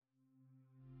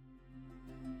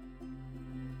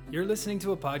You're listening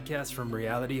to a podcast from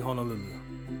Reality Honolulu.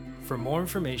 For more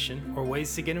information or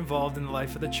ways to get involved in the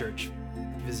life of the church,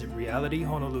 visit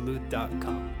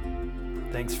realityhonolulu.com.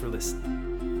 Thanks for listening.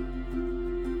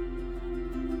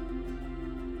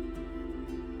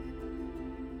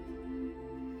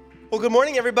 Well, good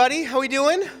morning, everybody. How we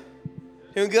doing?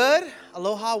 Doing good?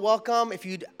 Aloha, welcome. If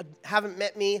you haven't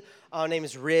met me, my name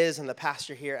is Riz. I'm the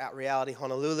pastor here at Reality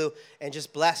Honolulu, and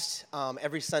just blessed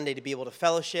every Sunday to be able to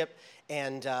fellowship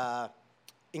and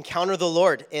encounter the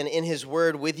Lord and in His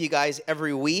Word with you guys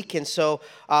every week. And so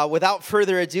without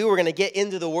further ado, we're going to get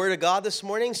into the Word of God this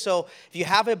morning. So if you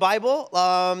have a Bible,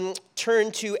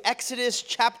 turn to Exodus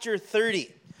chapter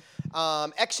 30.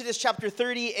 Exodus chapter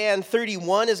 30 and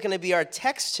 31 is going to be our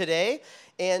text today.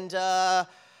 And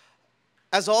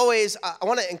as always, I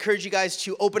want to encourage you guys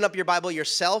to open up your Bible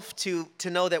yourself to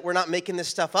know that we're not making this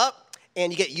stuff up,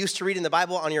 and you get used to reading the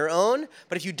Bible on your own.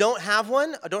 But if you don't have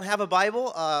one, or don't have a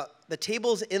Bible, the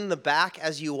table's in the back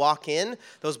as you walk in.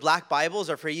 Those black Bibles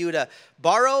are for you to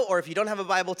borrow, or if you don't have a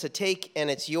Bible, to take, and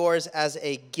it's yours as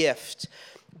a gift.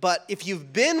 But if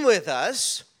you've been with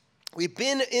us, we've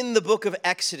been in the book of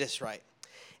Exodus, right?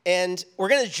 And we're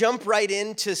going to jump right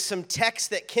into some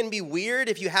text that can be weird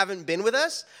if you haven't been with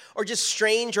us, or just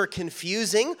strange or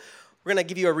confusing. We're going to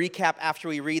give you a recap after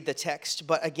we read the text.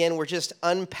 But again, we're just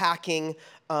unpacking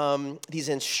these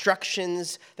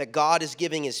instructions that God is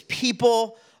giving His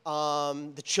people,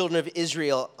 the children of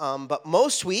Israel. But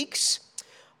most weeks,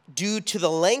 due to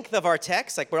the length of our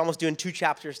text, like we're almost doing 2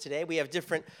 chapters today, we have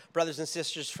different brothers and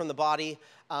sisters from the body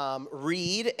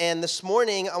read. And this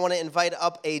morning, I want to invite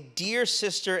up a dear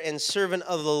sister and servant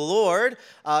of the Lord,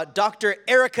 Dr.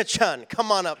 Erica Chun.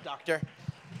 Come on up, doctor.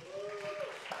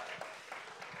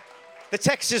 The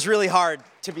text is really hard,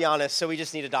 to be honest, so we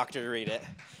just need a doctor to read it.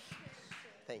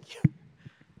 Thank you.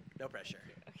 No pressure.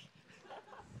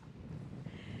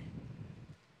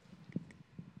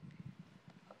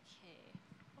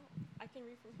 I can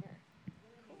read from here.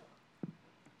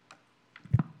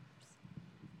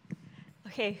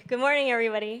 Okay, good morning,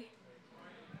 everybody.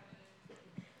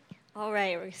 All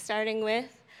right, we're starting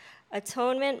with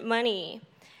atonement money.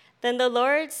 Then the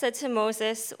Lord said to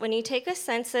Moses, "When you take a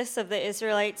census of the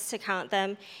Israelites to count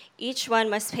them, each one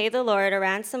must pay the Lord a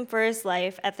ransom for his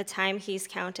life at the time he's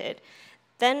counted.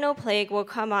 Then no plague will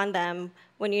come on them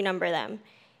when you number them.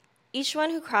 Each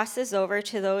one who crosses over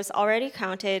to those already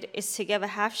counted is to give a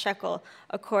half shekel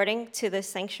according to the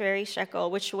sanctuary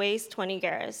shekel, which weighs 20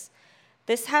 gerahs.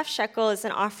 This half shekel is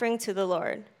an offering to the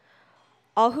Lord.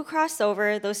 All who cross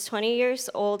over, those 20 years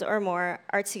old or more,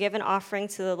 are to give an offering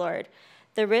to the Lord.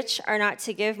 The rich are not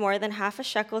to give more than half a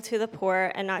shekel to the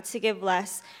poor, and not to give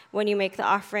less when you make the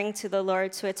offering to the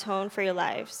Lord to atone for your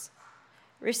lives.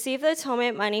 Receive the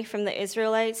atonement money from the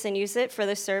Israelites and use it for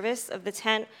the service of the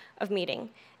tent of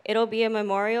meeting. It'll be a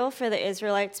memorial for the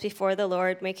Israelites before the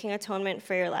Lord, making atonement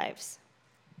for your lives."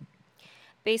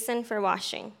 Basin for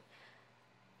washing.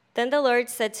 Then the Lord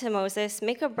said to Moses,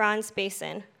 "Make a bronze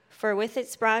basin, for with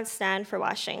its bronze stand for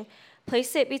washing.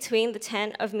 Place it between the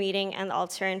tent of meeting and the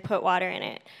altar and put water in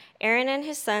it. Aaron and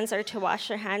his sons are to wash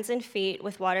their hands and feet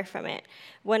with water from it.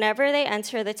 Whenever they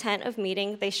enter the tent of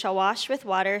meeting, they shall wash with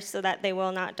water so that they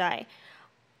will not die.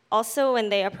 Also, when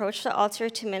they approach the altar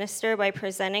to minister by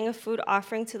presenting a food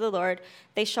offering to the Lord,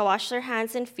 they shall wash their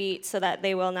hands and feet so that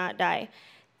they will not die.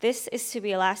 This is to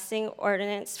be a lasting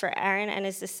ordinance for Aaron and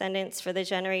his descendants for the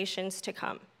generations to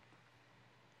come."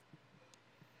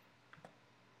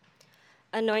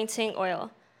 Anointing oil.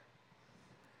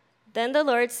 Then the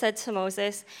Lord said to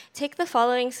Moses, "Take the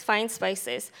following fine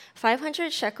spices: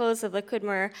 500 shekels of liquid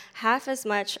myrrh, half as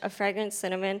much of fragrant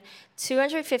cinnamon,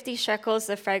 250 shekels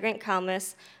of fragrant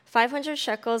calamus, 500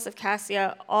 shekels of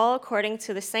cassia, all according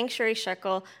to the sanctuary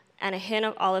shekel, and a hin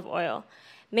of olive oil.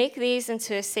 Make these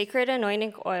into a sacred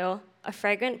anointing oil, a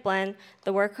fragrant blend,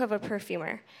 the work of a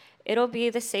perfumer. It'll be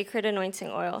the sacred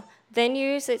anointing oil. Then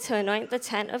use it to anoint the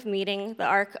tent of meeting, the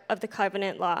ark of the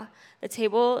covenant law, the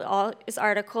table, all its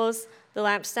articles, the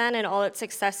lampstand and all its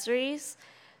accessories,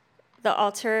 the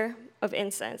altar of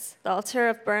incense, the altar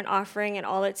of burnt offering and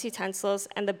all its utensils,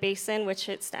 and the basin which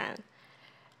it stands.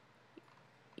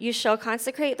 You shall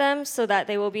consecrate them so that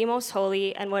they will be most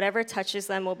holy, and whatever touches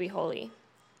them will be holy.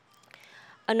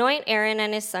 Anoint Aaron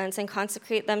and his sons and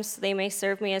consecrate them so they may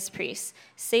serve me as priests.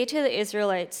 Say to the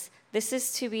Israelites, 'This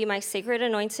is to be my sacred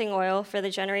anointing oil for the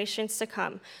generations to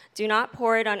come. Do not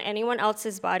pour it on anyone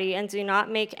else's body, and do not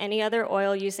make any other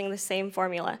oil using the same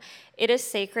formula. It is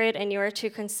sacred, and you are to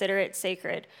consider it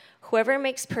sacred. Whoever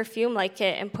makes perfume like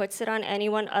it and puts it on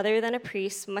anyone other than a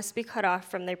priest must be cut off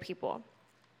from their people.'"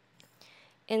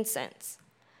 Incense.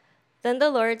 Then the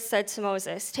Lord said to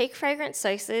Moses, take fragrant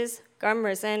spices, gum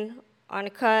resin,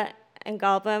 onycha, and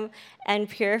galbanum, and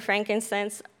pure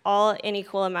frankincense, all in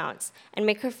equal amounts, and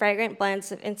make a fragrant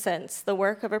blend of incense, the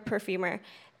work of a perfumer.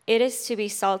 It is to be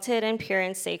salted and pure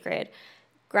and sacred.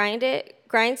 Grind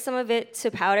some of it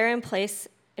to powder and place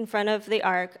in front of the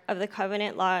ark of the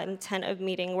covenant law in the tent of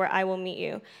meeting where I will meet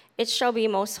you. It shall be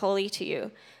most holy to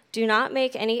you. Do not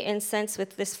make any incense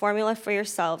with this formula for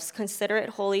yourselves. Consider it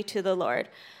holy to the Lord.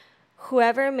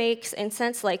 Whoever makes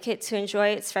incense like it to enjoy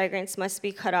its fragrance must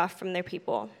be cut off from their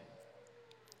people.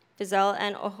 Bezalel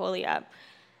and Oholiab.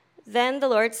 Then the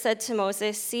Lord said to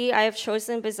Moses, see, I have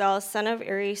chosen Bezalel, son of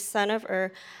Uri, son of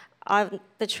Ur, of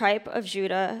the tribe of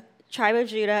Judah,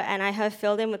 and I have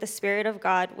filled him with the Spirit of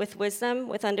God, with wisdom,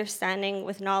 with understanding,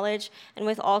 with knowledge, and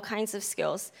with all kinds of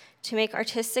skills, to make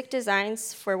artistic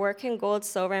designs for work in gold,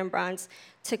 silver, and bronze,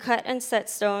 to cut and set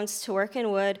stones, to work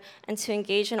in wood, and to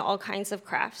engage in all kinds of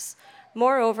crafts.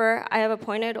 Moreover, I have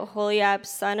appointed Oholiab,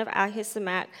 son of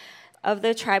Ahisamach, of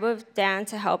the tribe of Dan,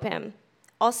 to help him.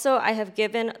 Also, I have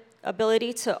given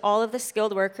ability to all of the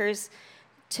skilled workers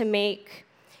to make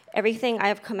everything I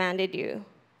have commanded you.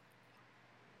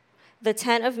 The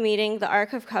tent of meeting, the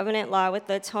ark of covenant law with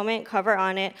the atonement cover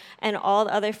on it, and all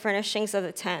the other furnishings of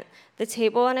the tent, the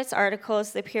table and its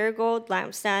articles, the pure gold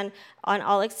lampstand on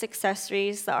all its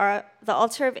accessories, the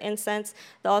altar of incense,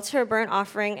 the altar of burnt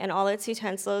offering and all its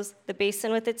utensils, the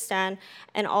basin with its stand,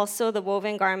 and also the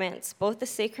woven garments, both the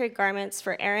sacred garments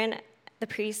for Aaron the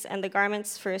priest and the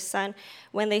garments for his son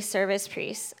when they serve as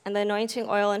priests, and the anointing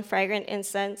oil and fragrant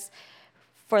incense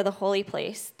for the holy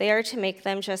place. They are to make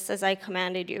them just as I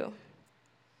commanded you.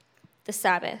 The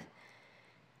Sabbath.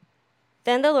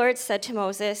 Then the Lord said to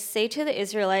Moses, say to the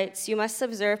Israelites, you must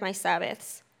observe my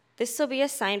Sabbaths. This will be a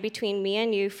sign between me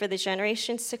and you for the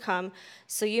generations to come,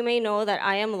 so you may know that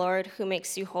I am Lord who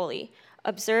makes you holy.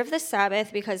 Observe the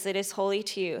Sabbath because it is holy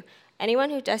to you.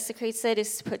 Anyone who desecrates it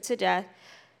is put to death.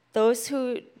 Those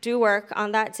who do work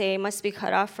on that day must be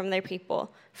cut off from their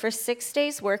people. For 6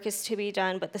 days work is to be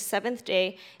done, but the seventh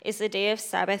day is the day of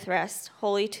Sabbath rest,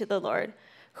 holy to the Lord.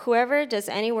 Whoever does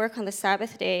any work on the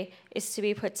Sabbath day is to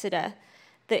be put to death.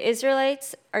 The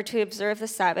Israelites are to observe the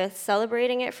Sabbath,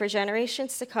 celebrating it for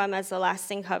generations to come as a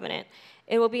lasting covenant.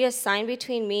 It will be a sign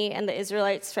between me and the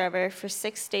Israelites forever. For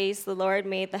 6 days the Lord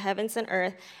made the heavens and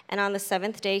earth, and on the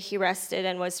seventh day he rested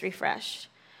and was refreshed.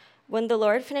 When the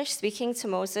Lord finished speaking to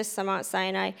Moses on Mount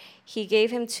Sinai, he gave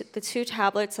him the 2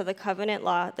 tablets of the covenant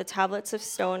law, the tablets of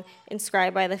stone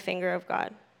inscribed by the finger of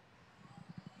God.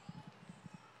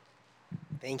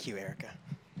 Thank you, Erica.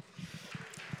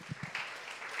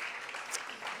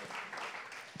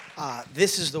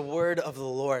 This is the word of the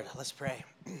Lord. Let's pray.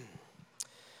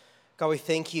 God, we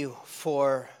thank you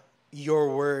for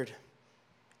your word.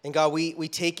 And God, we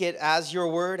take it as your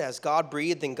word, as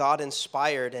God-breathed and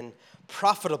God-inspired and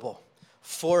profitable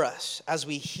for us as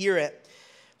we hear it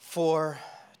for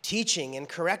teaching and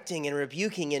correcting and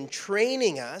rebuking and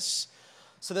training us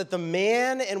so that the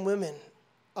men and women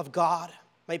of God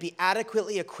might be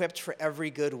adequately equipped for every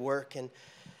good work. And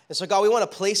so, God, we want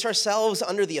to place ourselves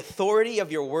under the authority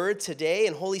of your word today.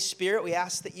 And Holy Spirit, we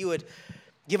ask that you would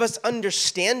give us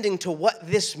understanding to what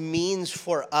this means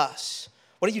for us.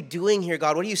 What are you doing here,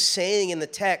 God? What are you saying in the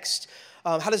text?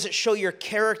 How does it show your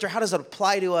character? How does it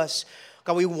apply to us?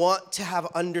 God, we want to have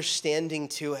understanding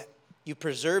to it. You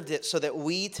preserved it so that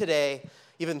we today,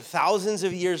 even thousands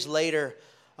of years later,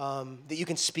 that you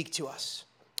can speak to us.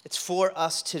 It's for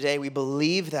us today. We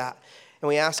believe that. And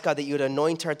we ask, God, that you would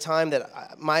anoint our time, that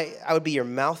I would be your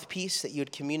mouthpiece, that you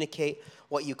would communicate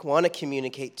what you want to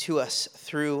communicate to us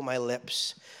through my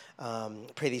lips.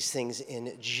 Pray these things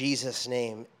in Jesus'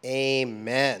 name.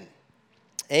 Amen.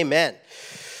 Amen.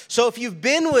 So if you've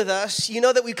been with us, you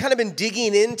know that we've kind of been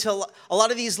digging into a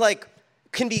lot of these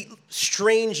can be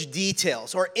strange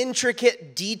details or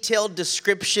intricate, detailed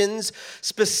descriptions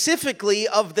specifically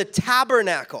of the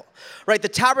tabernacle, right? The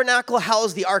tabernacle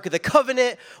housed the Ark of the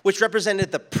Covenant, which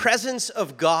represented the presence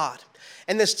of God.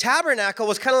 And this tabernacle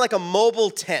was kind of like a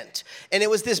mobile tent. And it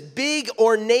was this big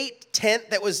ornate tent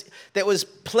that was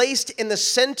placed in the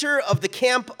center of the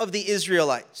camp of the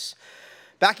Israelites.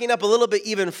 Backing up a little bit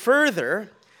even further,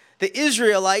 the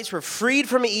Israelites were freed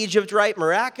from Egypt, right,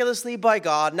 miraculously by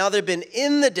God. Now they've been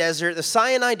in the desert, the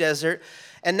Sinai desert,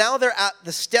 and now they're at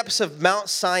the steps of Mount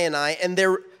Sinai, and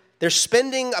they're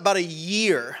spending about a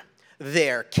year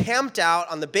there, camped out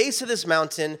on the base of this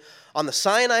mountain on the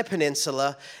Sinai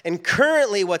Peninsula. And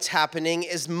currently what's happening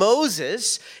is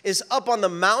Moses is up on the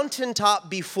mountaintop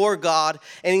before God,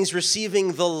 and he's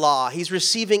receiving the law. He's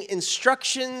receiving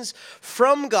instructions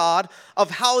from God of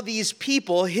how these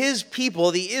people, his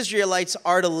people, the Israelites,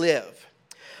 are to live.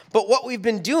 But what we've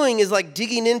been doing is like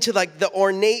digging into like the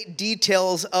ornate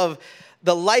details of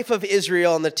the life of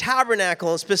Israel and the tabernacle,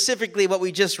 and specifically what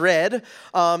we just read,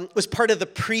 was part of the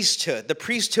priesthood. The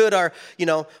priesthood are,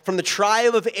 from the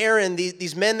tribe of Aaron,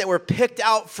 these men that were picked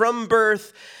out from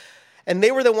birth, and they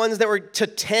were the ones that were to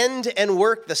tend and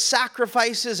work the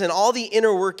sacrifices and all the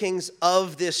inner workings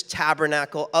of this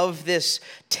tabernacle, of this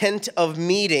tent of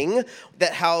meeting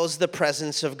that housed the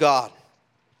presence of God.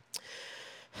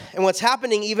 And what's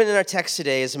happening even in our text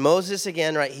today is Moses,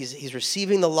 again, right, he's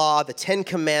receiving the law, the 10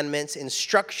 commandments,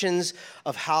 instructions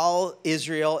of how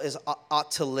Israel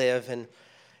ought to live. And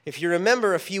if you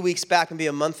remember a few weeks back, maybe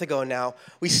a month ago now,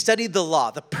 we studied the law,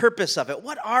 the purpose of it.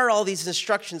 What are all these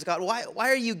instructions, God? Why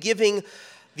are you giving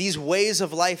these ways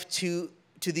of life to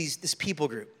this people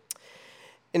group?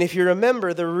 And if you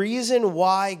remember, the reason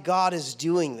why God is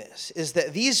doing this is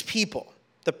that these people,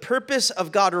 the purpose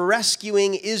of God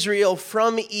rescuing Israel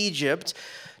from Egypt,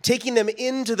 taking them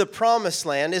into the promised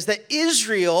land, is that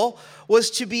Israel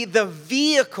was to be the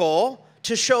vehicle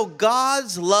to show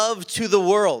God's love to the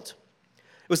world.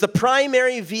 It was the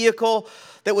primary vehicle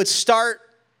that would start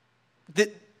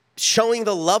showing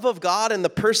the love of God and the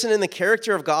person and the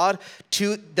character of God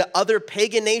to the other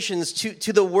pagan nations,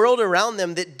 to the world around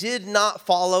them that did not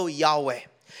follow Yahweh.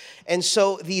 And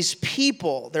so these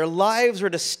people, their lives were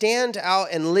to stand out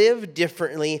and live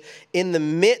differently in the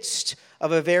midst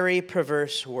of a very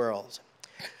perverse world.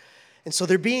 And so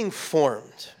they're being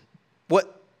formed.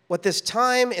 What this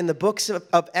time in the books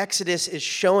of Exodus is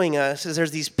showing us is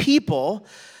there's these people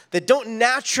that don't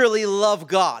naturally love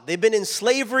God. They've been in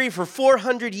slavery for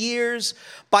 400 years.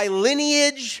 By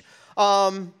lineage,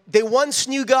 they once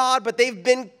knew God, but they've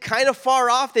been kind of far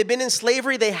off. They've been in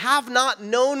slavery. They have not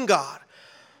known God.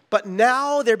 But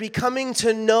now they're becoming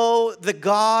to know the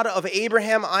God of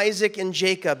Abraham, Isaac, and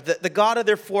Jacob, the God of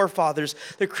their forefathers,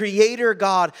 the creator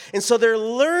God. And so they're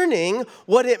learning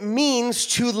what it means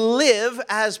to live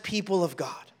as people of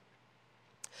God.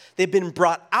 They've been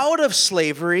brought out of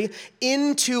slavery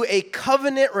into a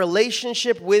covenant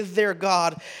relationship with their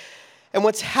God. And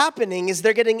what's happening is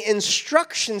they're getting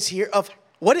instructions here of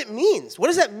what it means. What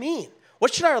does that mean?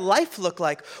 What should our life look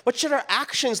like? What should our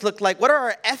actions look like? What are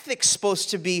our ethics supposed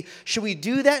to be? Should we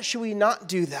do that? Should we not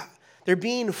do that? They're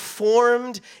being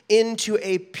formed into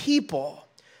a people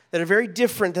that are very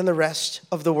different than the rest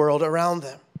of the world around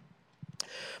them.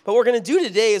 But what we're going to do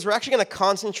today is we're actually going to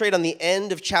concentrate on the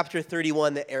end of chapter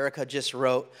 31 that Erica just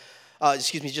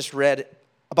read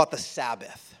about the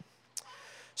Sabbath.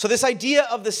 So this idea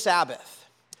of the Sabbath.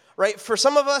 Right? For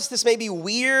some of us, this may be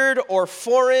weird or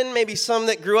foreign, maybe some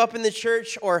that grew up in the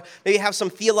church or maybe have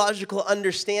some theological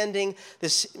understanding.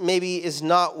 This maybe is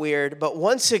not weird, but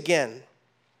once again,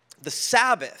 the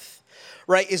Sabbath,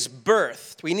 right, is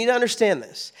birthed. We need to understand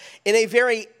this. In a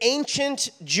very ancient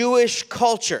Jewish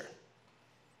culture,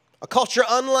 a culture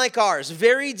unlike ours,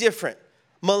 very different,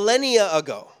 millennia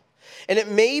ago. And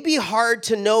it may be hard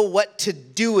to know what to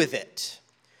do with it.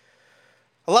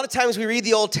 A lot of times we read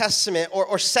the Old Testament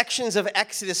or sections of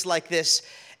Exodus like this,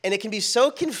 and it can be so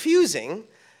confusing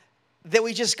that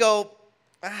we just go,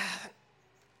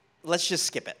 let's just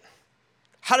skip it.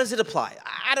 How does it apply?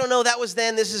 I don't know, that was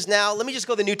then, this is now. Let me just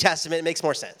go to the New Testament, it makes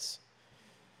more sense.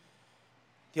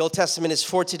 The Old Testament is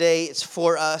for today, it's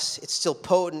for us, it's still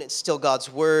potent, it's still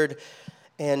God's word,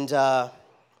 and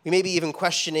we may be even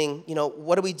questioning,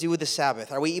 what do we do with the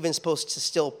Sabbath? Are we even supposed to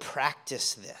still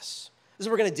practice this? This is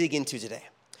what we're going to dig into today.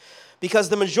 Because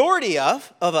the majority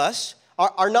of us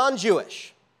are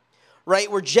non-Jewish,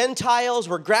 right? We're Gentiles,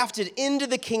 we're grafted into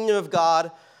the kingdom of God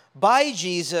by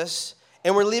Jesus,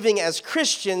 and we're living as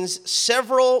Christians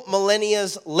several millennia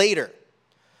later.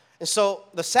 And so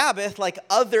the Sabbath, like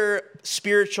other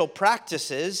spiritual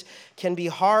practices, can be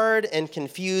hard and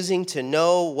confusing to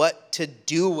know what to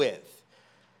do with.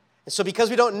 And so because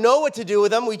we don't know what to do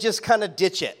with them, we just kind of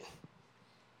ditch it,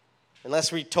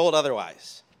 unless we're told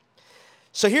otherwise.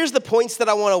 So here's the points that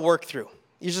I want to work through.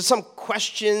 These are some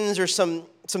questions or some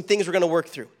things we're going to work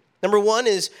through. Number one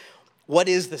is, what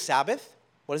is the Sabbath?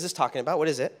 What is this talking about? What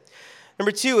is it?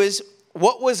 Number two is,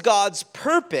 what was God's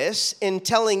purpose in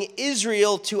telling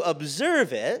Israel to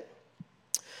observe it?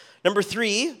 Number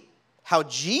three, how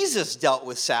Jesus dealt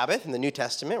with Sabbath in the New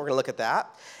Testament. We're going to look at that.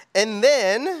 And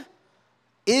then,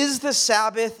 is the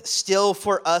Sabbath still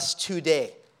for us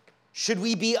today? Should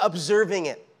we be observing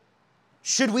it?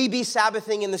 Should we be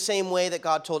Sabbathing in the same way that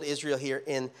God told Israel here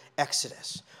in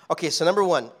Exodus? Okay, so number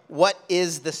one, what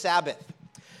is the Sabbath?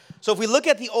 So if we look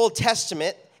at the Old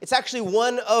Testament, it's actually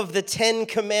one of the 10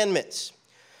 commandments.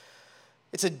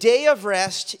 It's a day of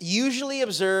rest usually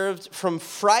observed from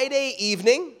Friday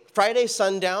evening, Friday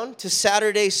sundown, to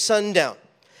Saturday sundown.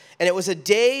 And it was a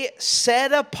day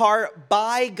set apart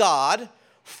by God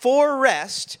for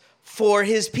rest for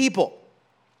his people.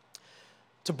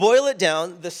 To boil it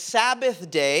down, the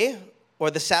Sabbath day, or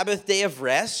the Sabbath day of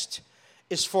rest,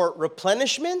 is for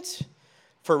replenishment,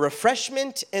 for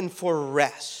refreshment, and for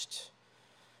rest.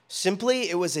 Simply,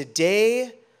 it was a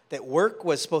day that work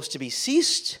was supposed to be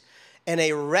ceased, and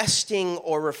a resting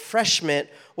or refreshment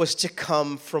was to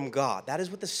come from God. That is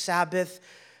what the Sabbath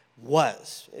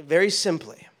was, very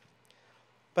simply.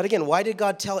 But again, why did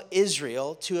God tell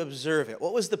Israel to observe it?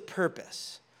 What was the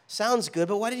purpose? Sounds good,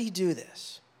 but why did he do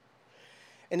this?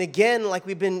 And again, like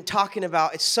we've been talking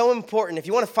about, it's so important. If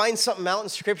you want to find something out in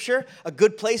Scripture, a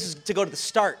good place is to go to the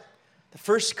start. The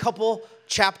first couple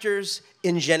chapters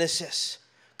in Genesis,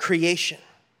 creation.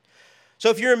 So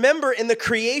if you remember in the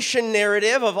creation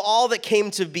narrative of all that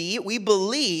came to be, we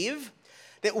believe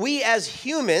that we as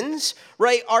humans,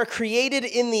 right, are created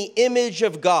in the image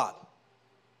of God.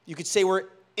 You could say we're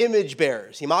image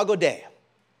bearers, imago Dei.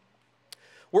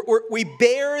 We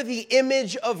bear the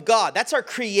image of God. That's our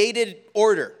created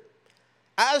order.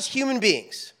 As human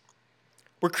beings,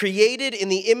 we're created in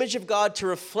the image of God to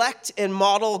reflect and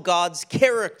model God's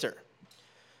character.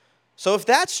 So if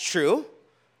that's true,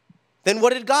 then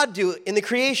what did God do in the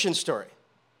creation story?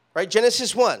 Right?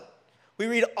 Genesis 1. We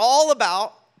read all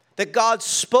about that God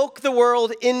spoke the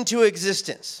world into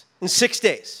existence in 6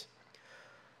 days.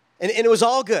 And it was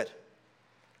all good.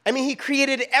 I mean, he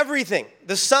created everything.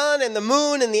 The sun and the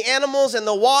moon and the animals and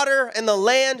the water and the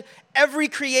land. Every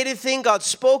created thing God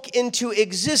spoke into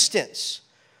existence.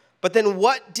 But then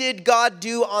what did God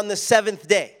do on the seventh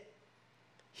day?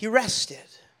 He rested.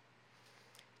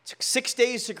 It took 6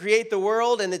 days to create the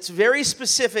world, and it's very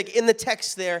specific in the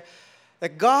text there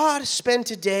that God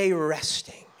spent a day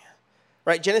resting.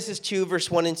 Right, Genesis 2, verse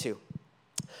 1 and 2.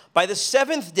 By the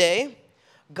seventh day,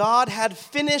 God had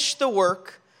finished the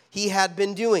work he had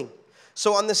been doing.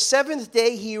 So on the seventh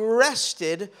day, he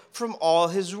rested from all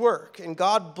his work. And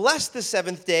God blessed the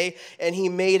seventh day, and he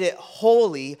made it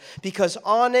holy, because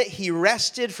on it he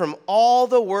rested from all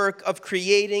the work of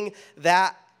creating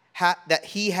that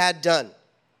he had done.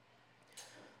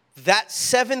 That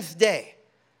seventh day,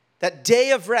 that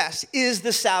day of rest, is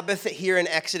the Sabbath that here in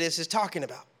Exodus is talking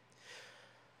about.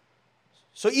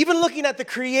 So even looking at the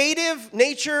creative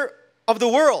nature of the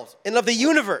world and of the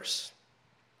universe,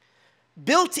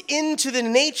 built into the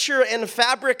nature and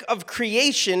fabric of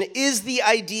creation is the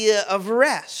idea of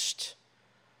rest.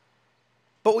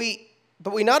 But we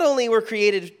not only were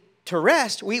created to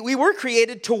rest, we were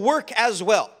created to work as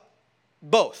well.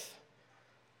 Both.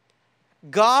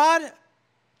 God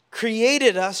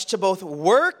created us to both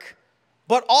work,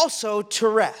 but also to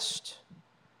rest.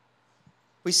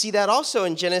 We see that also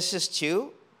in Genesis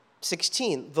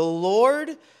 2:16. The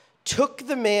Lord took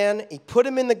the man, he put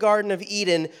him in the Garden of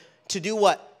Eden to do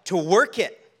what? To work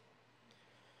it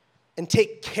and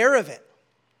take care of it.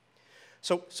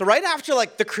 So right after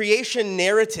like the creation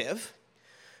narrative,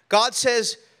 God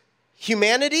says,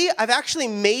 humanity, I've actually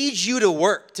made you to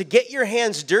work, to get your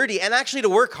hands dirty, and actually to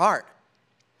work hard.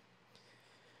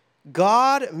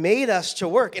 God made us to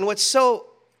work. And what's so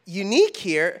unique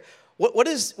here, what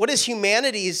is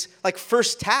humanity's like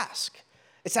first task?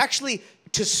 It's actually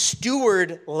to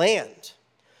steward land.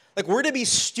 Like we're to be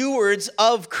stewards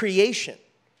of creation.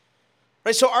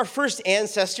 Right? So our first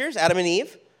ancestors, Adam and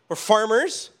Eve, were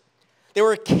farmers. They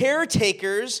were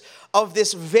caretakers of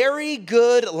this very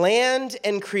good land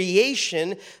and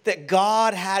creation that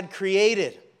God had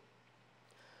created.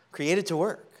 Created to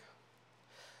work.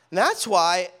 And that's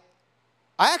why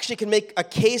I actually can make a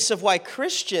case of why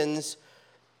Christians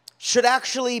should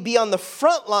actually be on the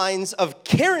front lines of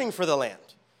caring for the land.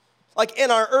 Like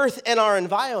in our earth and our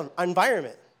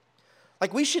environment.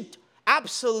 Like we should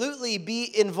absolutely be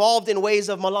involved in ways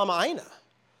of malama aina.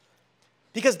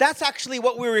 Because that's actually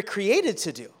what we were created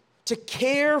to do. To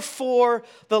care for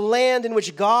the land in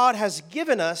which God has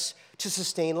given us to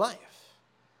sustain life.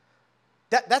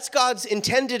 That's God's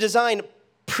intended design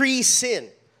pre-sin.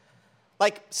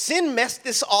 Like sin messed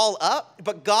this all up,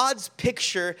 but God's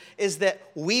picture is that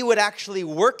we would actually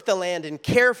work the land and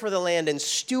care for the land and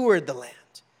steward the land.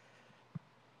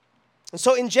 And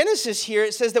so in Genesis here,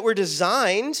 it says that we're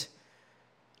designed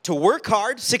to work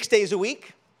hard 6 days a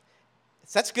week.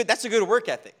 That's good. That's a good work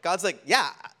ethic. God's like, yeah,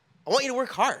 I want you to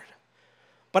work hard.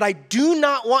 but I do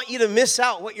not want you to miss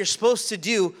out what you're supposed to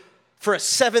do for a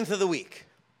seventh of the week.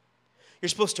 You're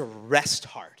supposed to rest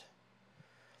hard.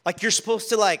 Like you're supposed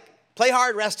to play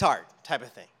hard, rest hard type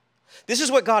of thing. This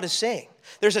is what God is saying.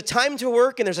 There's a time to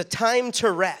work and there's a time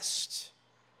to rest.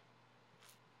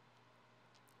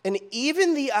 And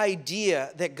even the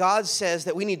idea that God says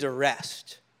that we need to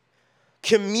rest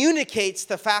communicates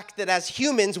the fact that as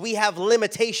humans, we have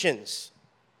limitations.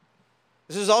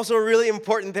 This is also really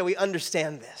important that we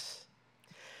understand this.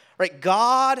 Right?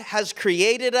 God has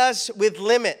created us with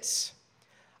limits.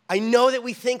 I know that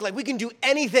we think like we can do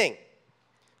anything.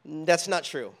 That's not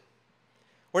true.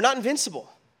 We're not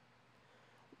invincible.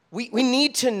 We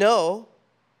need to know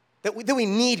that we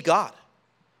need God.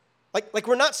 Like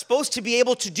we're not supposed to be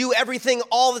able to do everything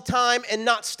all the time and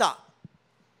not stop.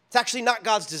 It's actually not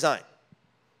God's design.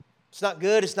 It's not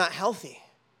good. It's not healthy.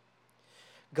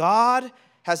 God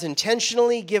has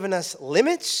intentionally given us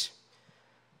limits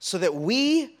so that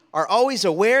we are always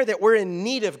aware that we're in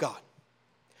need of God.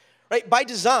 Right? By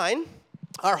design,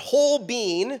 our whole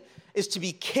being is to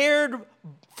be cared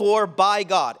for by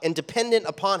God and dependent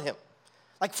upon Him.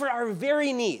 Like for our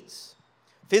very needs,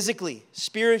 physically,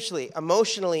 spiritually,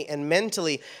 emotionally, and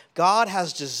mentally, God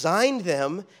has designed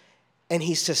them and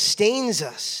He sustains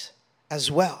us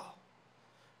as well.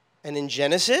 And in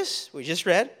Genesis, we just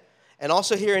read, and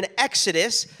also here in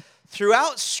Exodus,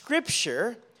 throughout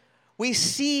Scripture, we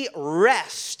see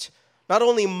rest not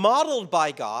only modeled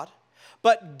by God,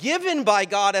 but given by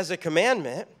God as a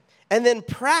commandment, and then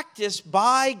practiced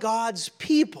by God's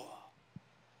people.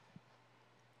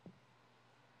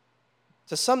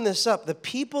 To sum this up, the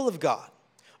people of God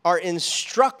are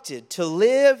instructed to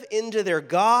live into their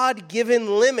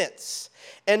God-given limits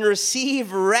and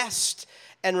receive rest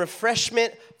and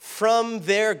refreshment from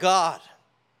their God.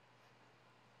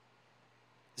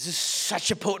 This is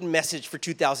such a potent message for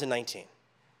 2019.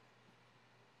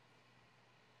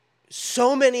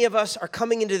 So many of us are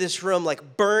coming into this room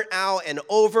like burnt out and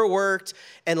overworked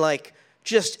and like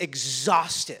just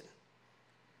exhausted.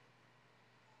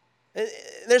 And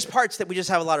there's parts that we just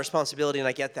have a lot of responsibility, and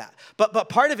I get that. But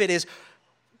part of it is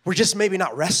we're just maybe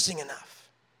not resting enough.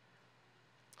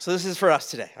 So this is for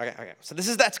us today. Okay. So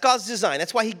that's God's design.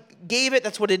 That's why He gave it.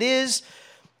 That's what it is.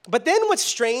 But then what's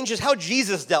strange is how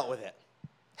Jesus dealt with it.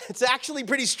 It's actually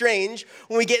pretty strange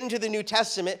when we get into the New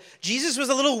Testament. Jesus was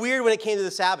a little weird when it came to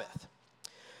the Sabbath.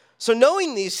 So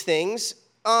knowing these things,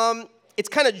 it's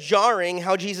kind of jarring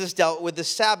how Jesus dealt with the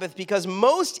Sabbath, because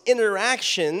most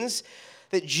interactions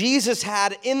that Jesus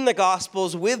had in the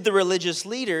Gospels with the religious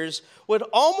leaders would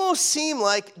almost seem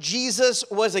like Jesus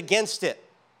was against it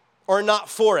or not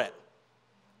for it.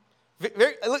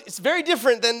 It's very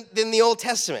different than the Old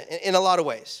Testament in a lot of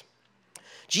ways.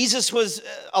 Jesus was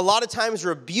a lot of times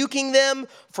rebuking them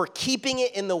for keeping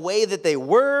it in the way that they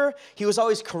were. He was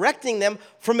always correcting them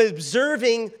from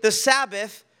observing the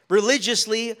Sabbath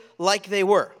religiously like they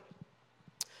were.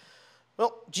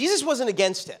 Well, Jesus wasn't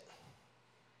against it,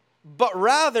 but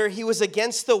rather He was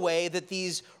against the way that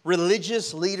these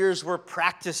religious leaders were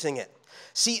practicing it.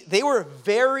 See, they were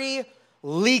very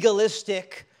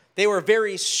legalistic. They were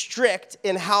very strict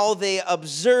in how they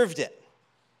observed it.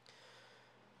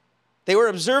 They were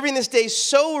observing this day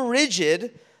so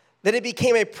rigid that it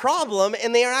became a problem,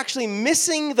 and they are actually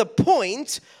missing the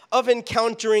point of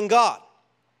encountering God.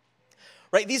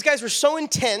 Right? These guys were so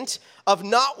intent of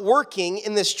not working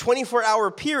in this 24-hour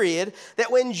period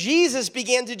that when Jesus,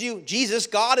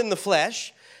 God in the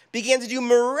flesh, began to do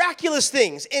miraculous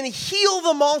things and heal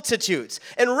the multitudes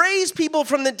and raise people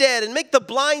from the dead and make the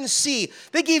blind see,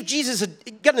 they gave Jesus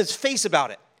got in his face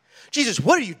about it. Jesus,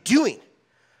 what are you doing?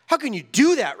 How can you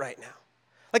do that right now?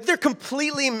 Like they're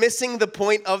completely missing the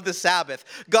point of the Sabbath.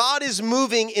 God is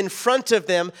moving in front of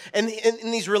them, and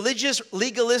these religious,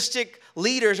 legalistic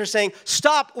leaders are saying,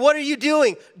 stop, what are you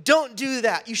doing? Don't do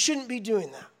that. You shouldn't be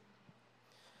doing that.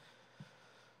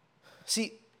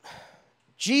 See,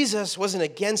 Jesus wasn't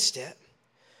against it,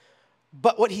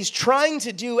 but what He's trying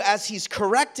to do as He's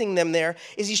correcting them there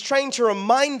is He's trying to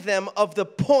remind them of the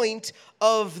point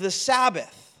of the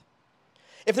Sabbath.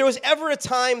 If there was ever a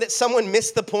time that someone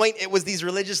missed the point, it was these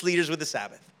religious leaders with the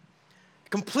Sabbath.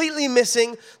 Completely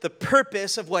missing the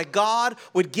purpose of why God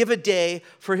would give a day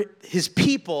for His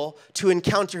people to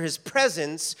encounter His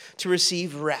presence, to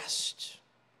receive rest.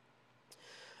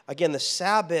 Again, the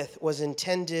Sabbath was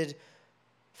intended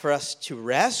for us to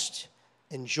rest,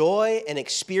 enjoy, and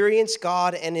experience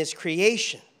God and His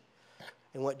creation.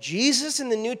 And what Jesus in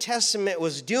the New Testament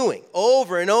was doing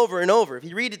over and over and over, if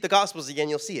you read the Gospels again,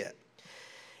 you'll see it,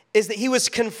 is that He was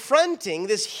confronting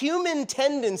this human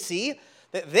tendency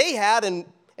that they had, and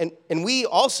and we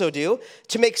also do,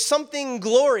 to make something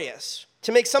glorious,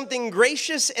 to make something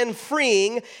gracious and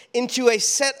freeing into a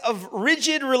set of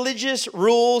rigid religious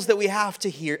rules that we have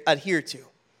to adhere to.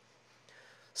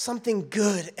 Something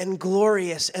good and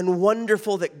glorious and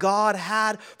wonderful that God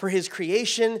had for his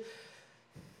creation,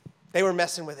 they were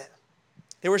messing with it.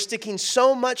 They were sticking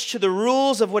so much to the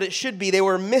rules of what it should be, they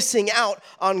were missing out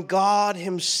on God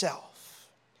himself.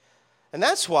 And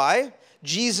that's why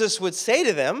Jesus would say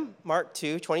to them, Mark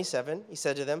 2:27, he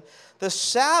said to them, the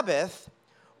Sabbath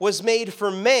was made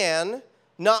for man,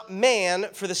 not man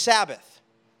for the Sabbath.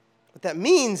 What that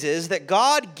means is that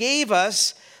God gave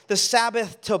us the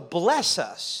Sabbath to bless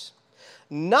us,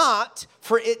 not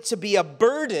for it to be a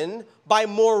burden by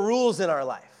more rules in our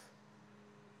life.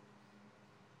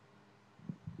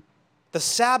 The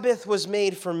Sabbath was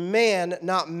made for man,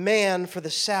 not man for the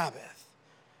Sabbath.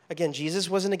 Again, Jesus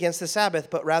wasn't against the Sabbath,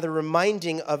 but rather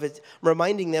reminding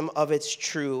them of its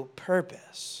true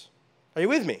purpose. Are you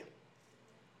with me?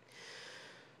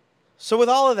 So with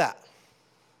all of that,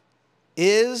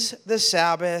 is the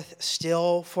Sabbath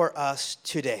still for us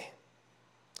today?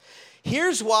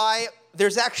 Here's why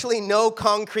there's actually no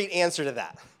concrete answer to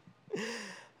that.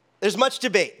 There's much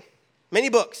debate, many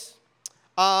books.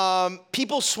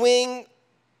 People swing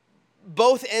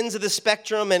both ends of the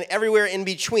spectrum and everywhere in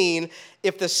between.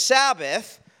 If the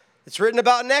Sabbath, that's written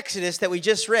about in Exodus that we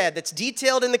just read, that's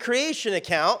detailed in the creation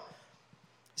account,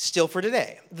 is still for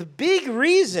today. The big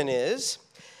reason is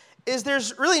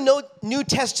there's really no New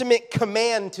Testament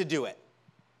command to do it.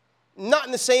 Not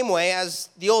in the same way as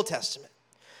the Old Testament,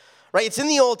 right? It's in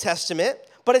the Old Testament,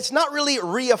 but it's not really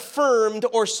reaffirmed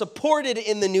or supported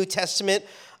in the New Testament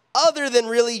other than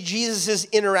really Jesus'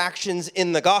 interactions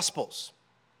in the Gospels.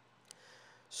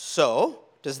 So,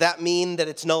 does that mean that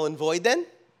it's null and void then?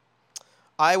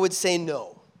 I would say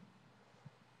no.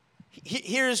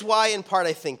 Here's why in part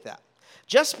I think that.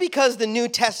 Just because the New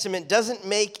Testament doesn't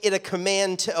make it a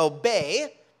command to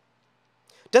obey,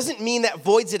 doesn't mean that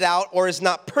voids it out or is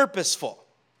not purposeful.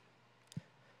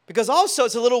 Because also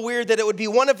it's a little weird that it would be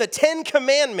one of the 10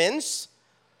 commandments,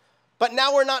 but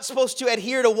now we're not supposed to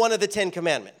adhere to one of the 10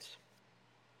 commandments.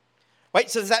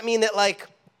 Right? So does that mean that like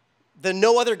the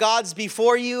no other gods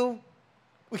before you,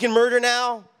 we can murder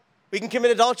now, we can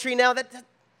commit adultery now?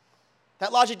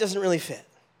 That logic doesn't really fit.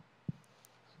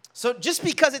 So just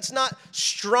because it's not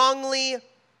strongly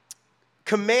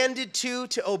commanded to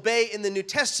obey in the New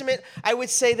Testament, I would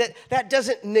say that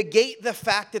doesn't negate the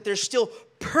fact that there's still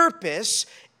purpose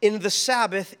in the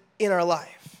Sabbath in our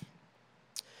life.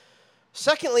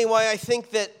 Secondly, why I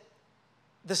think that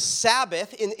the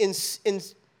Sabbath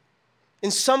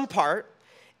in some part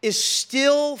is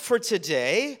still for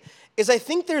today is I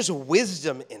think there's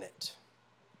wisdom in it.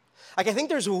 Like I think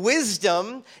there's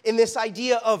wisdom in this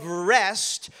idea of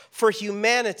rest for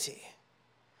humanity.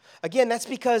 Again, that's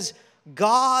because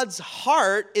God's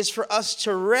heart is for us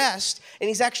to rest, and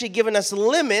he's actually given us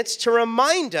limits to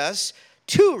remind us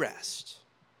to rest.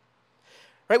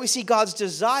 Right? We see God's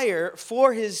desire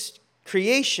for his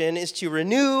creation is to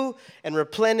renew and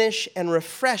replenish and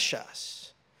refresh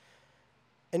us.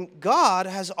 And God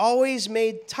has always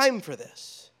made time for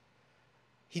this.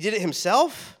 He did it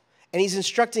himself, and he's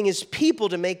instructing his people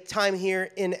to make time here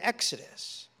in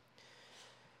Exodus.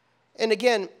 And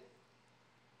again,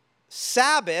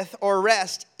 Sabbath or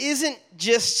rest isn't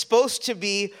just supposed to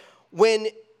be when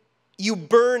you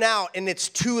burn out and it's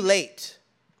too late.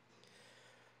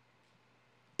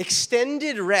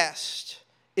 Extended rest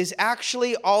is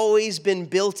actually always been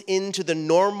built into the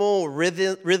normal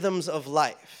rhythms of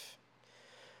life.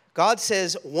 God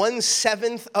says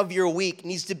 1/7 of your week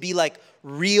needs to be like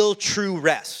real, true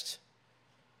rest.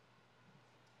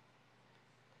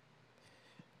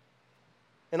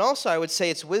 And also, I would say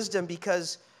it's wisdom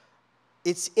because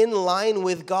it's in line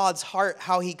with God's heart,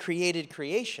 how he created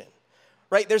creation.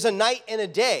 Right? There's a night and a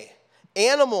day.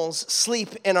 Animals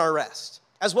sleep in our rest,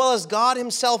 as well as God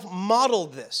himself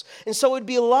modeled this. And so it would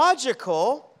be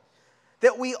logical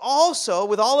that we also,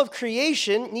 with all of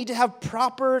creation, need to have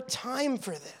proper time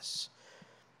for this.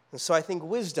 And so I think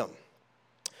wisdom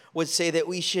would say that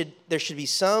there should be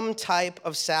some type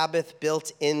of Sabbath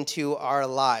built into our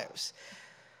lives.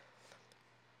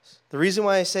 The reason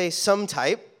why I say some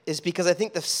type is because I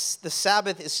think the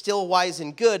Sabbath is still wise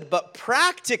and good, but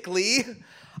practically,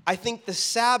 I think the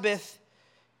Sabbath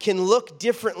can look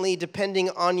differently depending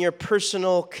on your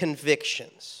personal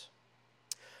convictions.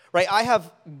 Right? I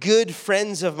have good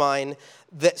friends of mine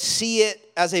that see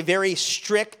it as a very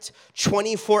strict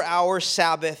 24-hour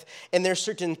Sabbath, and there's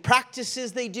certain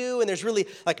practices they do, and there's really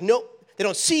like They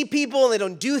don't see people and they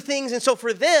don't do things. And so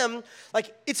for them,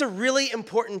 like, it's a really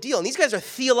important deal. And these guys are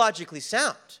theologically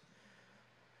sound.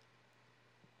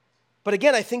 But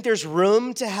again, I think there's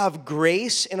room to have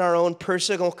grace in our own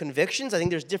personal convictions. I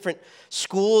think there's different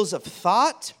schools of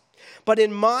thought. But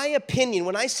in my opinion,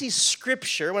 when I see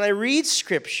Scripture, when I read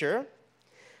Scripture,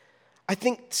 I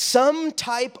think some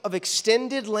type of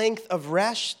extended length of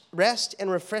rest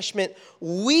and refreshment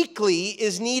weekly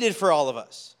is needed for all of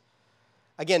us.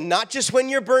 Again, not just when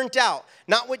you're burnt out,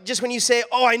 not just when you say,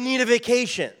 oh, I need a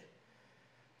vacation.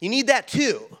 You need that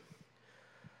too.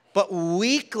 But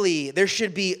weekly, there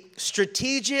should be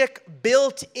strategic,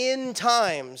 built-in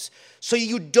times so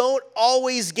you don't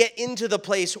always get into the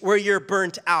place where you're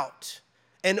burnt out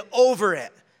and over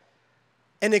it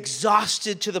and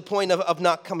exhausted to the point of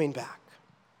not coming back.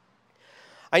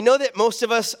 I know that most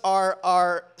of us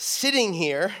are sitting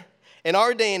here in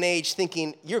our day and age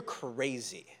thinking, you're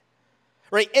crazy,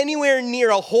 right? Anywhere near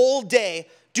a whole day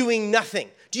doing nothing.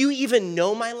 Do you even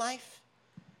know my life?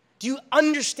 Do you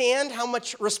understand how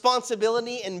much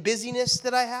responsibility and busyness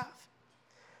that I have?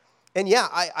 And yeah,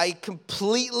 I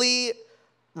completely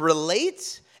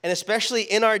relate, and especially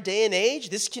in our day and age,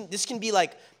 this can be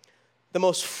like the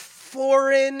most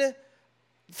foreign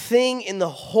thing in the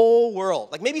whole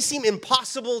world. Like maybe seem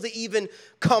impossible to even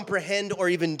comprehend or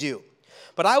even do.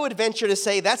 But I would venture to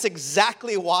say that's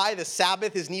exactly why the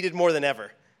Sabbath is needed more than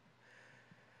ever.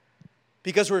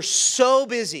 Because we're so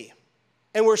busy.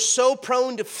 And we're so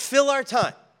prone to fill our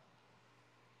time.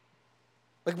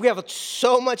 Like we have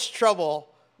so much trouble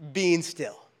being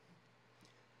still.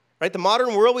 Right? The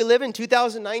modern world we live in,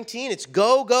 2019, it's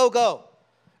go, go, go.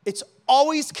 It's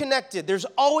always connected. There's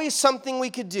always something we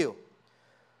could do.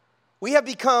 We have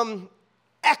become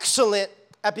excellent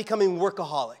at becoming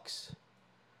workaholics.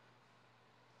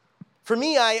 For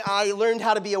me, I learned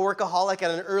how to be a workaholic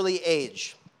at an early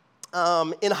age.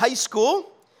 In high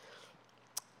school,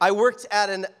 I worked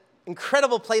at an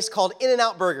incredible place called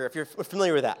In-N-Out Burger, if you're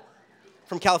familiar with that,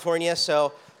 from California.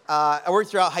 So I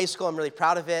worked throughout high school. I'm really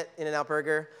proud of it, In-N-Out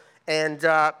Burger. And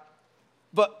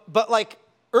but like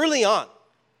early on,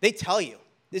 they tell you,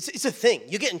 it's a thing.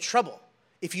 You get in trouble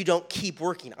if you don't keep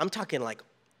working. I'm talking like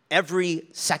every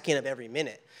second of every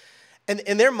minute.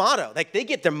 And their motto, like they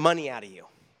get their money out of you.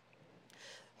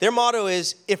 Their motto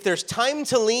is, if there's time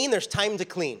to lean, there's time to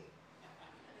clean.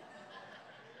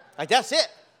 Like that's it.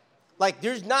 Like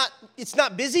it's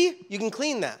not busy, you can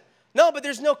clean that. No, but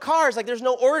there's no cars, like there's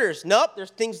no orders. Nope, there's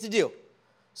things to do.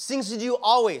 There's things to do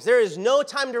always. There is no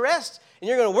time to rest, and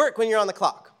you're gonna work when you're on the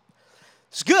clock.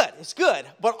 It's good,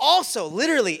 but also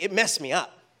literally it messed me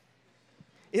up.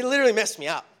 It literally messed me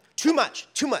up. Too much.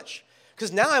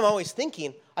 Because now I'm always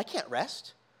thinking, I can't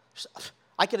rest.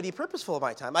 I gotta be purposeful of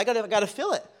my time. I gotta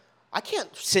fill it. I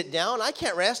can't sit down, I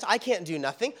can't rest, I can't do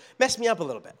nothing. Messed me up a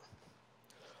little bit.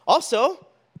 Also,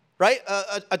 right?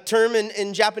 A term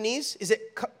in Japanese, is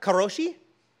it karoshi?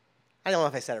 I don't know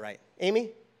if I said it right.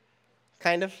 Amy?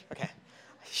 Kind of? Okay.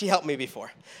 She helped me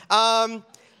before.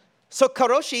 So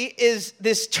karoshi is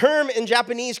this term in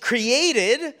Japanese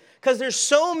created because there's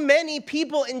so many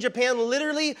people in Japan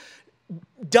literally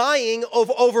dying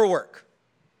of overwork.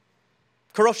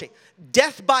 Karoshi.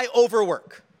 Death by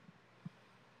overwork.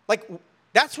 Like,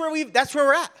 that's where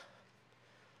we're at.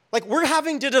 Like, we're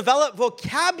having to develop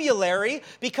vocabulary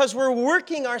because we're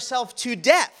working ourselves to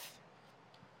death.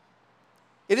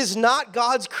 It is not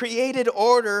God's created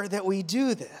order that we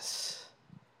do this.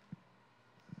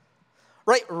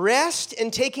 Right? Rest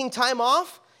and taking time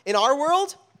off in our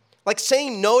world, like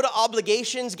saying no to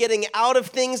obligations, getting out of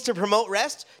things to promote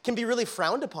rest, can be really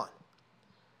frowned upon.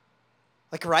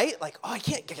 Like, right? Like, oh, I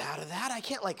can't get out of that. I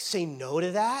can't, like, say no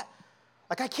to that.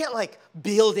 Like, I can't, like,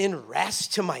 build in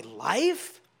rest to my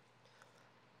life.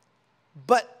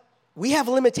 But we have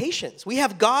limitations. We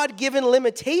have God-given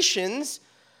limitations.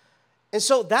 And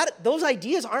so those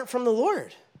ideas aren't from the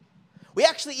Lord. We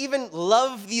actually even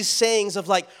love these sayings of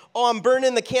like, oh, I'm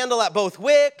burning the candle at both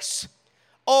wicks.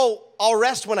 Oh, I'll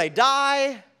rest when I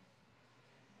die.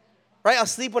 Right? I'll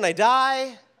sleep when I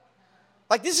die.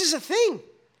 Like, this is a thing.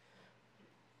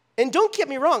 And don't get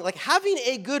me wrong. Like, having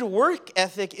a good work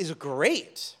ethic is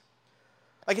great.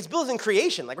 Like, it's built in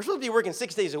creation. Like, we're supposed to be working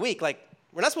 6 days a week. Like,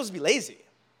 we're not supposed to be lazy.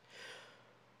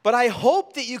 But I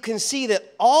hope that you can see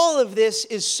that all of this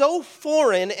is so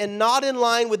foreign and not in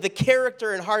line with the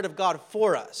character and heart of God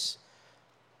for us.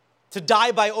 To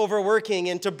die by overworking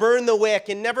and to burn the wick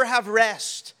and never have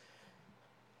rest.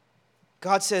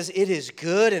 God says it is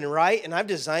good and right, and I've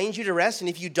designed you to rest, and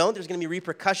if you don't, there's going to be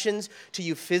repercussions to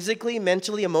you physically,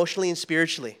 mentally, emotionally, and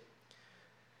spiritually.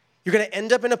 You're going to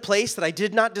end up in a place that I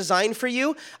did not design for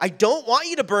you. I don't want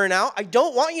you to burn out. I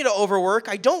don't want you to overwork.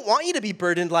 I don't want you to be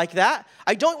burdened like that.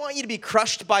 I don't want you to be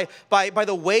crushed by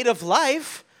the weight of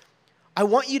life. I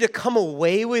want you to come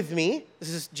away with me.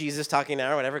 This is Jesus talking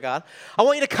now, or whatever, God. I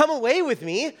want you to come away with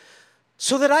me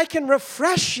so that I can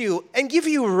refresh you and give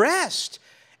you rest.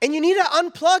 And you need to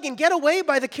unplug and get away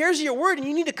by the cares of your word. And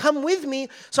you need to come with me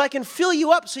so I can fill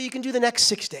you up so you can do the next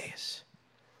 6 days.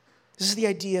 This is the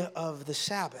idea of the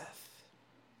Sabbath.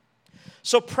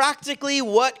 So practically,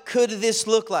 what could this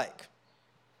look like?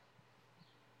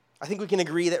 I think we can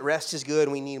agree that rest is good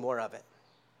and we need more of it.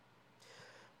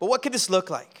 But what could this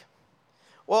look like?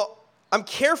 Well, I'm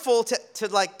careful to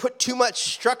like put too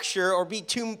much structure or be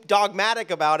too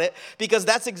dogmatic about it, because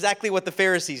that's exactly what the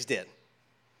Pharisees did.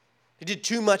 They did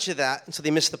too much of that, and so they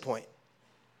missed the point.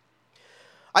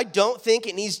 I don't think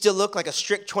it needs to look like a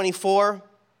strict 24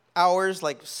 hours,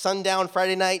 like sundown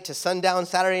Friday night to sundown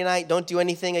Saturday night. Don't do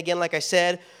anything. Again, like I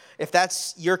said, if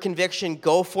that's your conviction,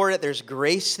 go for it. There's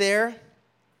grace there.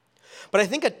 But I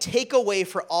think a takeaway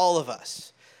for all of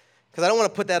us, because I don't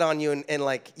want to put that on you and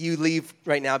like you leave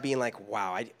right now being like,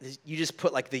 wow, you just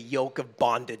put like the yoke of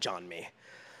bondage on me,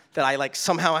 that I like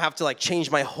somehow have to like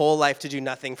change my whole life to do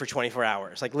nothing for 24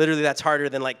 hours. Like literally that's harder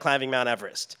than like climbing Mount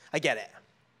Everest. I get it.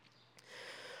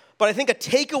 But I think a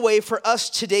takeaway for us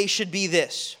today should be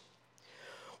this.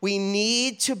 We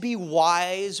need to be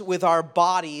wise with our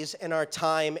bodies and our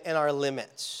time and our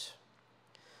limits.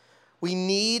 We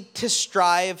need to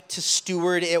strive to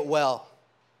steward it well.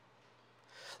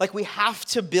 Like we have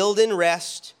to build in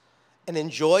rest and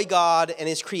enjoy God and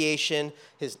his creation,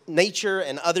 his nature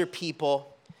and other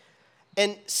people.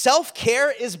 And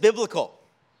self-care is biblical.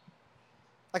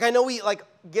 Like I know we like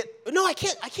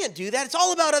I can't do that. It's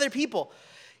all about other people.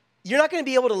 You're not going to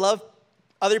be able to love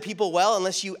other people well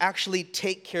unless you actually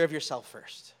take care of yourself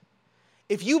first.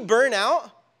 If you burn out,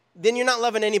 then you're not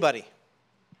loving anybody.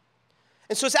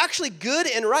 And so it's actually good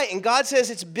and right. And God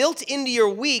says it's built into your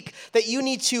week that you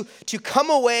need to come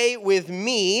away with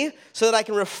me so that I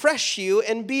can refresh you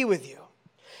and be with you.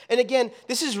 And again,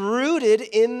 this is rooted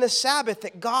in the Sabbath,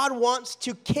 that God wants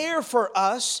to care for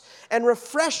us and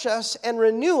refresh us and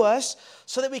renew us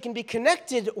so that we can be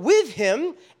connected with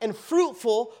him and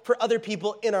fruitful for other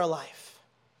people in our life.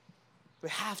 We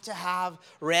have to have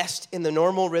rest in the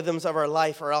normal rhythms of our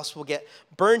life, or else we'll get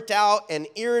burnt out and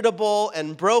irritable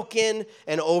and broken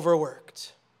and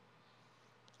overworked.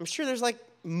 I'm sure there's like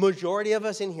majority of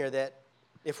us in here that,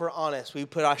 if we're honest, we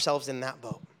put ourselves in that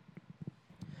boat.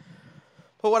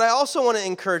 But what I also want to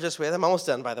encourage us with, I'm almost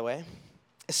done, by the way,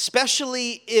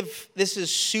 especially if this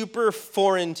is super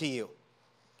foreign to you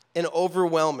and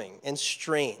overwhelming and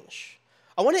strange,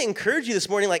 I want to encourage you this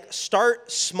morning, like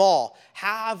start small,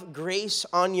 have grace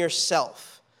on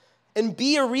yourself, and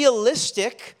be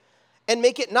realistic and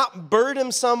make it not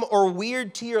burdensome or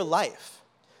weird to your life.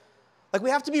 Like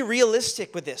we have to be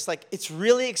realistic with this. Like it's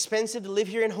really expensive to live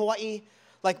here in Hawaii.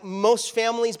 Like most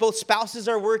families, both spouses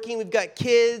are working. We've got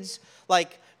kids.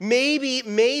 Like maybe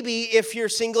if you're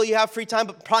single, you have free time,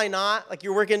 but probably not. Like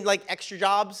you're working like extra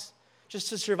jobs just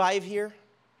to survive here.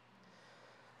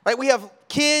 Right? We have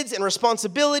kids and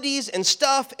responsibilities and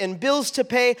stuff and bills to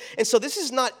pay. And so this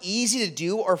is not easy to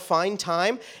do or find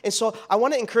time. And so I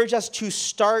want to encourage us to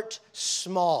start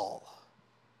small.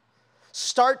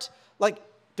 Start, like,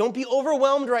 don't be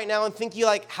overwhelmed right now and think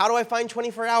how do I find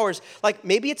 24 hours? Like,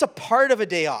 maybe it's a part of a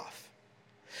day off.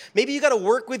 Maybe you got to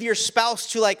work with your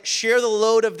spouse to, like, share the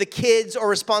load of the kids or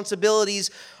responsibilities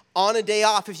on a day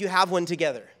off if you have one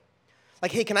together.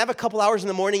 Like, hey, can I have a couple hours in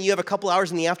the morning? You have a couple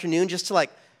hours in the afternoon just to, like,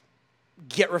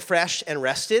 get refreshed and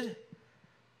rested.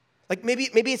 Like maybe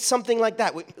it's something like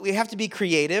that. We have to be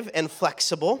creative and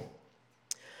flexible.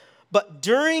 But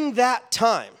during that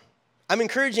time, I'm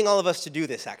encouraging all of us to do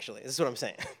this actually. This is what I'm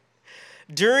saying.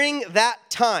 During that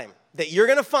time that you're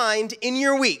going to find in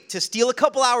your week to steal a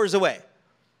couple hours away,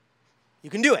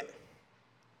 you can do it.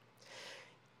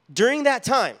 During that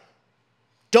time,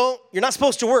 you're not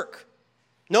supposed to work.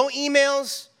 No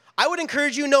emails. I would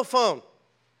encourage you, no phone.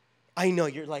 I know,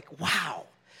 you're like, wow.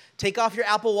 Take off your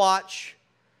Apple Watch.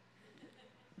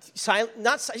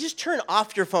 Just turn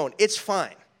off your phone. It's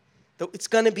fine. It's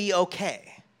going to be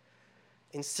okay.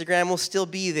 Instagram will still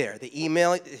be there. The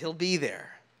email, he'll be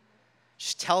there.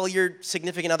 Just tell your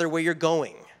significant other where you're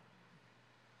going.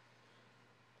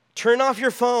 Turn off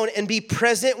your phone and be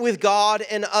present with God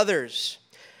and others.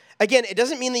 Again, it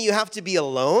doesn't mean that you have to be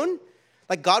alone.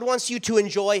 Like God wants you to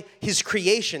enjoy his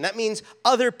creation. That means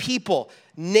other people,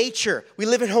 nature. We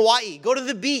live in Hawaii. Go to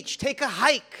the beach. Take a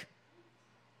hike.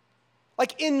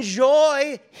 Like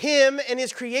enjoy him and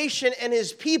his creation and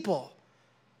his people.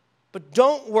 But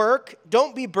don't work.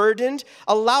 Don't be burdened.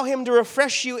 Allow him to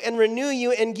refresh you and renew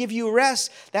you and give you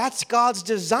rest. That's God's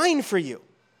design for you.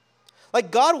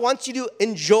 Like, God wants you to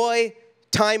enjoy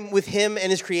time with him and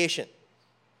his creation.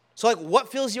 So, like,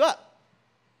 what fills you up?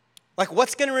 Like,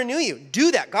 what's going to renew you?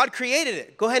 Do that. God created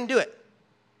it. Go ahead and do it.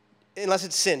 Unless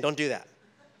it's sin, don't do that.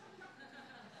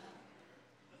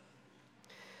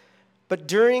 But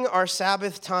during our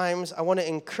Sabbath times, I want to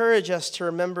encourage us to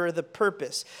remember the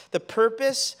purpose. The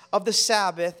purpose of the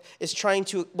Sabbath is trying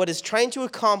to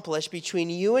accomplish between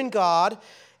you and God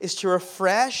is to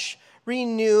refresh,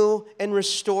 renew, and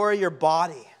restore your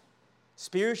body,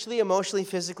 spiritually, emotionally,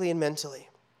 physically, and mentally.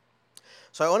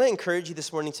 So I want to encourage you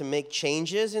this morning to make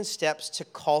changes and steps to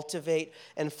cultivate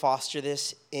and foster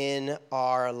this in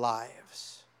our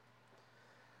lives.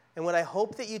 And what I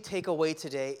hope that you take away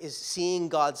today is seeing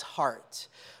God's heart.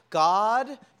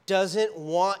 God doesn't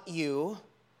want you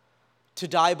to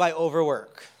die by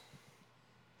overwork.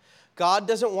 God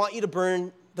doesn't want you to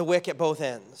burn the wick at both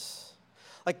ends.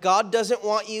 Like, God doesn't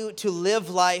want you to live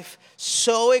life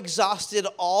so exhausted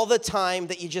all the time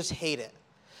that you just hate it.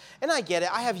 And I get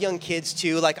it. I have young kids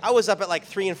too. Like, I was up at like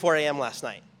 3 and 4 a.m. last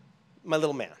night. My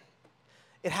little man.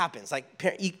 It happens. Like,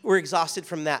 we're exhausted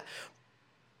from that.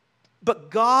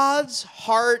 But God's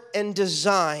heart and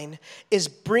design is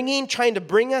trying to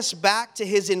bring us back to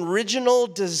his original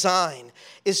design,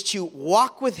 is to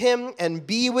walk with him and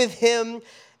be with him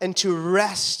and to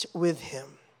rest with him.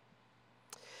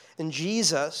 And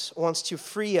Jesus wants to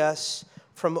free us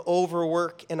from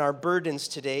overwork and our burdens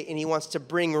today, and he wants to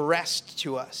bring rest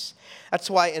to us. That's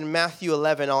why in Matthew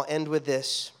 11, I'll end with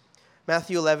this.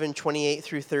 Matthew 11, 28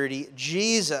 through 30,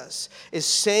 Jesus is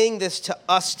saying this to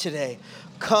us today.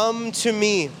 Come to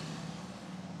me,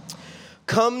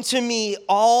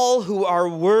 all who are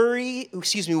weary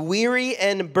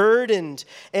and burdened,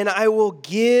 and I will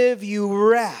give you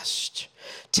rest.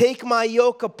 Take my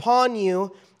yoke upon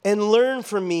you and learn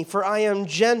from me, for I am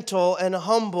gentle and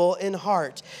humble in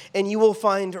heart, and you will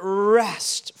find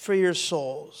rest for your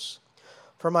souls.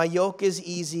 For my yoke is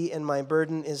easy and my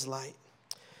burden is light.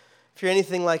 If you're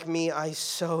anything like me, I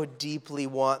so deeply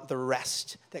want the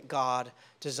rest that God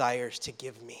desires to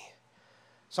give me.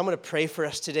 So I'm going to pray for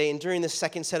us today. And during the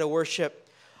second set of worship,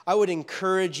 I would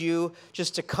encourage you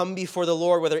just to come before the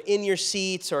Lord, whether in your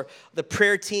seats or the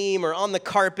prayer team or on the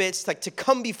carpets, like to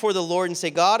come before the Lord and say,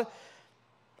 God,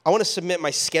 I want to submit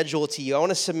my schedule to you. I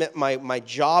want to submit my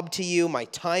job to you, my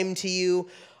time to you.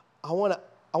 I want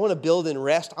to build in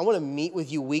rest. I want to meet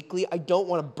with you weekly. I don't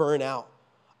want to burn out.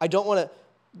 I don't want to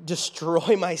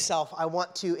destroy myself. I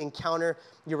want to encounter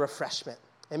your refreshment.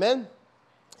 Amen?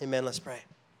 Amen. Let's pray.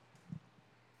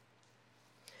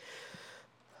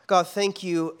 God, thank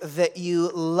you that you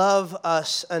love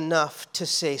us enough to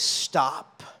say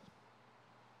stop.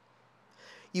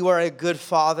 You are a good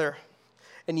father,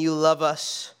 and you love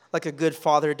us like a good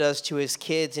father does to his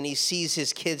kids, and he sees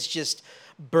his kids just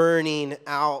burning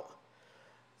out.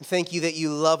 Thank you that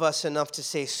you love us enough to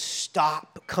say,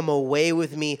 stop, come away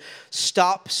with me,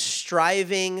 stop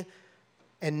striving,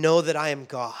 and know that I am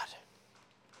God.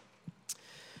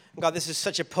 God, this is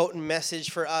such a potent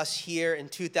message for us here in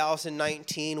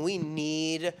 2019. We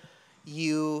need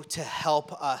you to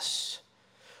help us.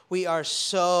 We are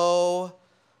so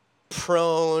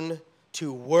prone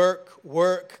to work,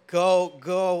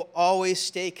 go, always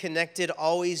stay connected,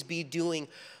 always be doing.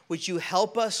 Would you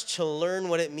help us to learn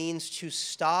what it means to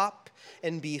stop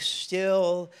and be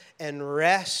still and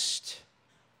rest?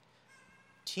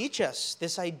 Teach us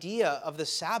this idea of the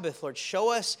Sabbath, Lord.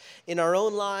 Show us in our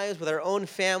own lives, with our own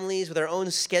families, with our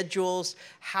own schedules,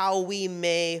 how we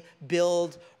may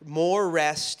build more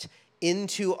rest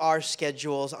into our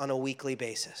schedules on a weekly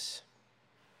basis.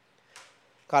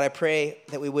 God, I pray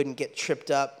that we wouldn't get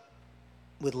tripped up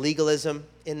with legalism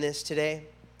in this today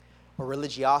or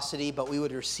religiosity, but we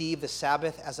would receive the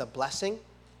Sabbath as a blessing.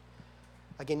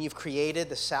 Again, you've created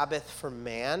the Sabbath for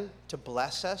man to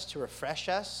bless us, to refresh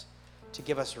us, to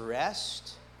give us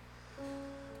rest.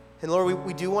 And Lord,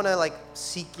 we do want to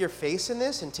seek your face in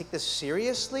this and take this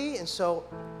seriously. And so,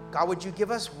 God, would you give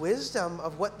us wisdom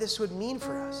of what this would mean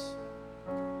for us?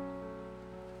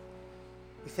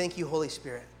 We thank you, Holy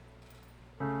Spirit.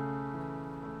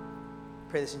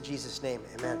 Pray this in Jesus' name.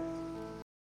 Amen.